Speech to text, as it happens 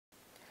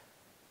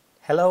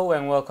Hello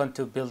and welcome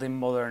to Building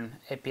Modern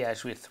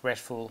APIs with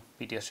RESTful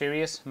video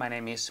series. My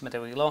name is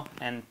Mateo Aguilo,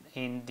 and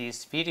in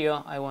this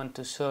video I want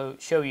to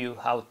show you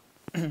how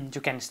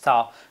you can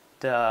install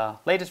the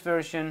latest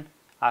version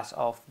as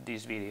of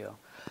this video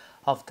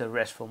of the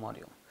RESTful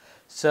module.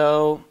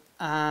 So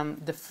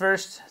the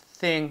first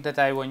thing that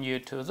I want you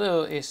to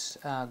do is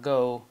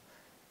go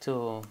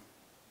to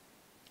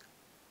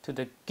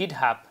the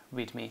GitHub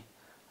README,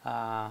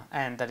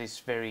 and that is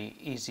very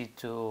easy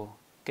to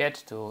get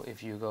to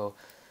if you go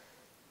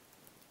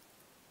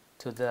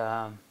to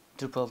the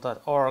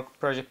Drupal.org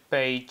project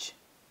page.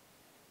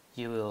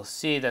 You will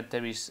see that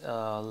there is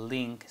a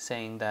link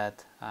saying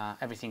that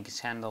everything is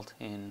handled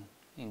in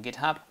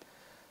GitHub.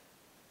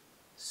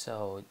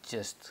 So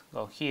just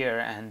go here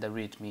and the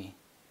README,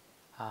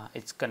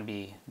 it's gonna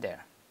be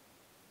there,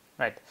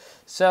 right?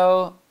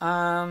 So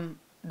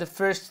the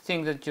first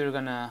thing that you're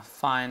gonna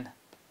find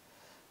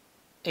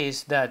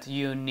is that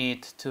you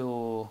need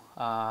to,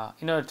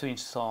 in order to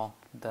install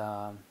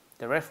the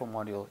RESTful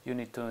module, you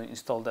need to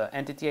install the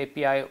entity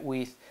API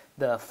with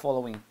the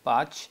following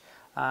patch.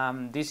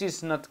 This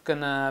is not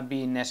gonna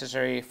be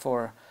necessary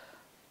for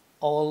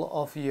all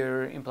of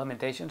your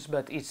implementations,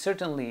 but it's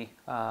certainly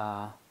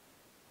a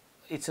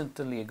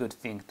good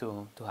thing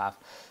to have.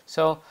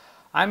 So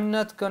I'm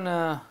not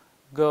gonna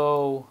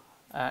go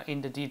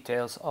in the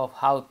details of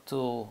how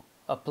to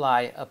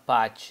apply a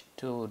patch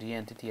to the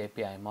entity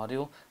API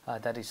module.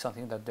 That is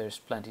something that there's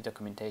plenty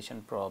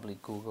documentation. Probably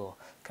Google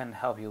can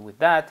help you with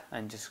that.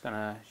 I'm just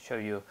gonna show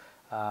you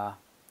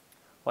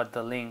what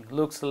the link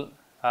looks,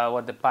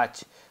 what the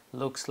patch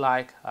looks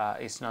like.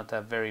 It's not a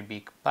very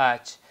big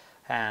patch,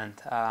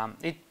 and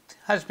it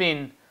has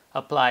been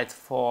applied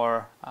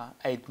for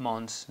 8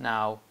 months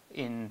now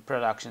in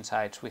production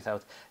sites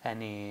without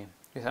any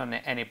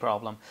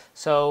problem.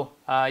 So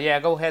yeah,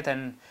 go ahead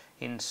and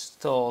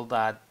install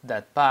that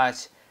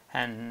patch,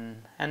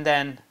 and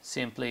then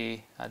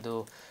simply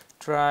do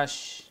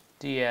trash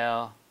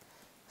dl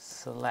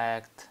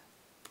select,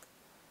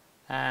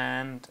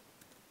 and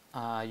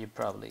you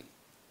probably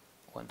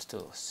want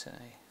to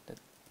say that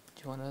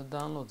you want to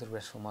download the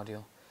RESTful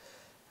module.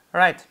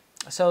 Alright,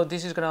 so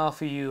this is going to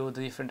offer you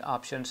the different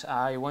options.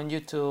 I want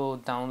you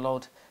to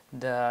download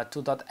the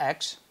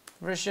 2.x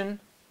version.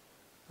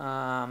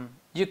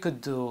 You could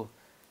do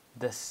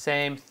the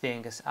same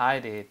thing as I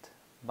did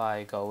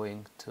by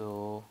going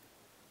to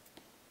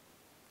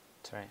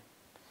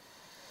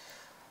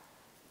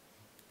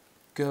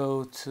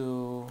go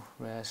to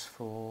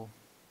RESTful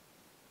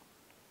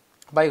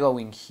by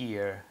going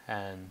here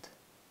and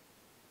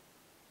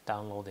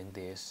downloading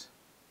this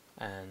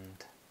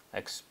and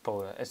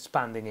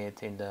expanding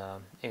it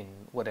in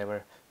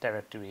whatever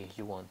directory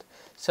you want.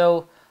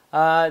 So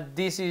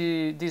this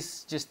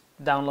just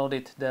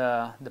downloaded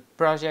the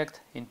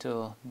project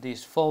into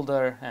this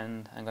folder,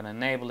 and I'm gonna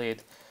enable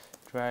it.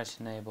 Trash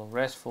enable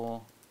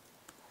RESTful,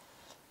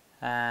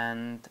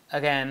 and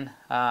again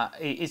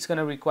it's going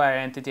to require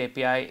entity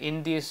API.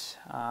 In this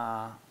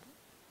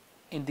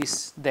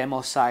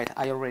demo site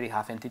I already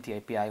have entity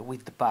API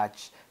with the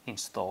patch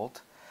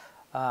installed,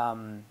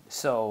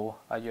 so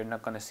you're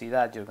not going to see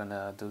that. You're going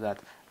to do that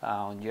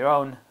on your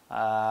own,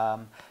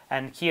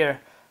 and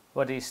here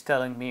what is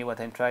telling me,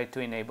 what I'm trying to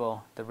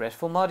enable the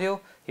RESTful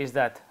module, is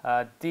that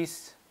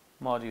this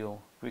module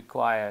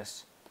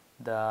requires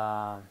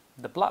the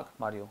plug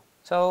module.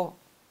 So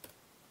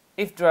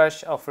if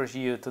Drush offers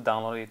you to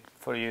download it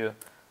for you,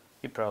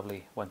 you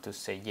probably want to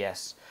say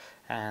yes,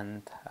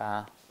 and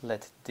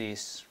let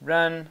this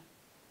run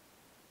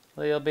a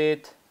little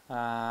bit.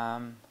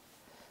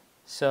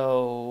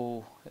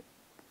 So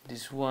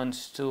this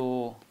wants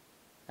to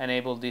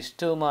enable these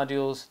two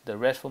modules, the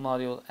RESTful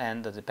module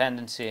and the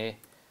dependency.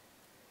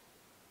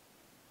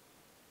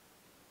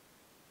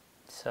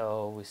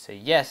 So we say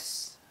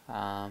yes,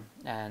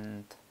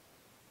 and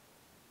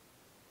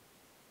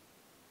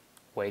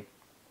wait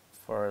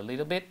for a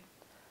little bit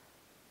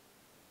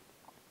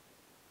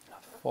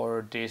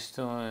for this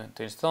to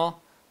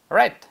install.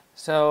 Alright,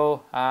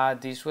 so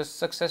this was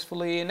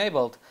successfully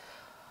enabled.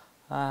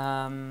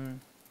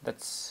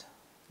 That's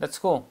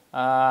cool.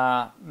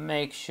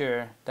 Make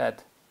sure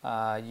that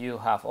you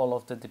have all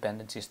of the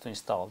dependencies to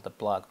install the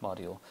plug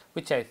module,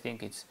 which I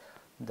think is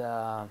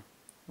the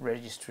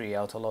registry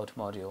autoload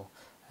module,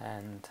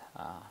 and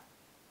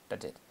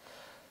that's it.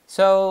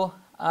 So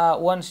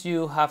once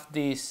you have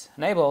this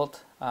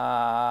enabled,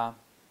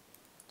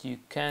 you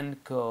can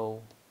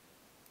go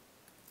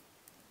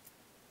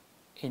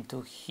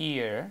into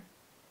here,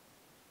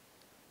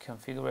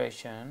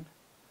 configuration,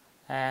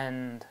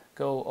 and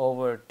go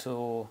over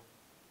to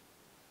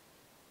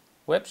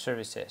web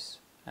services,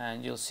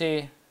 and you'll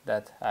see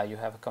that you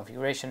have a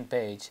configuration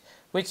page,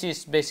 which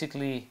is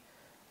basically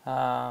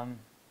a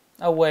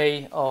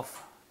way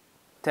of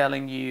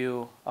telling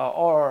you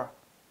or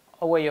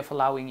a way of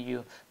allowing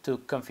you to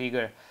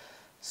configure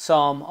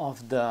some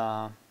of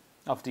the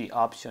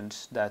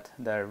options that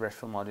the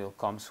RESTful module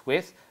comes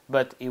with,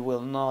 but it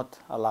will not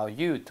allow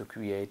you to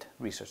create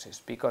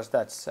resources because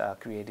that's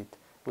created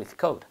with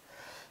code.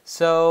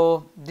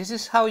 So this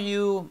is how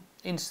you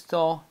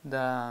install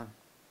the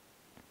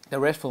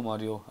RESTful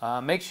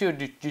module, make sure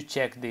that you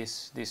check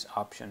these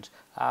options.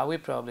 We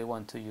probably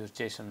want to use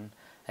JSON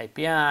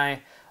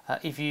API.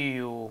 If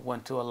you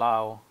want to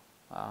allow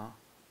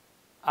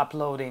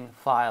uploading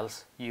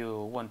files,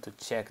 you want to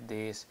check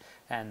this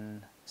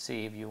and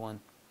see if you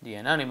want the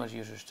anonymous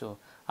users to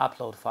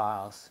upload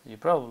files. You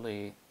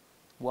probably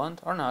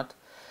want or not.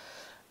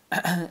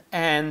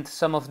 And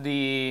some of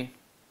the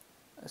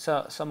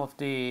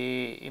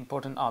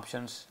important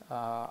options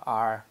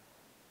are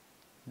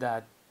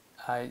that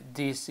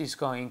this is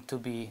going to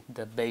be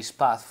the base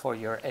path for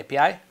your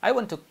API. I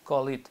want to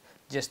call it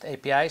just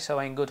API, so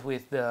I'm good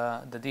with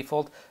the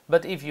default.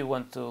 But if you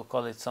want to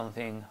call it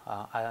something,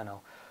 I don't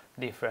know,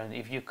 different,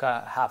 if you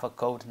have a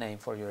code name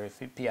for your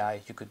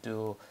API, you could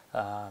do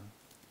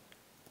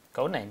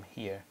code name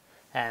here,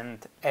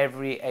 and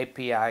every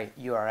API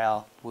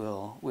URL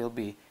will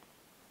be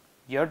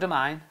your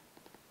domain,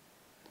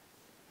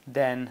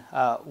 then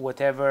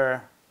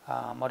whatever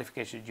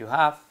modifications you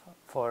have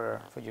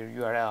for your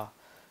URL,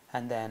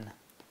 and then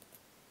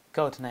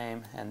code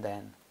name, and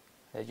then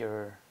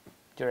your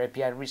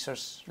API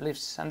resource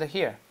lives under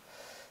here.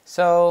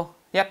 So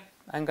yep,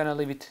 I'm gonna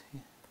leave it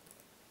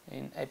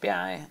in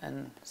API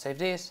and save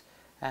this,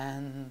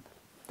 and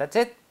that's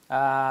it.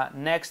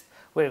 Next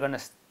we're gonna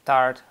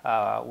start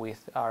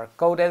with our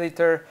code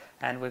editor,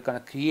 and we're gonna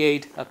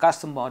create a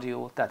custom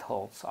module that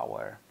holds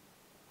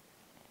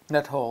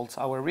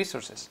our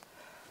resources.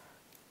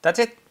 That's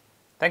it.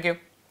 Thank you.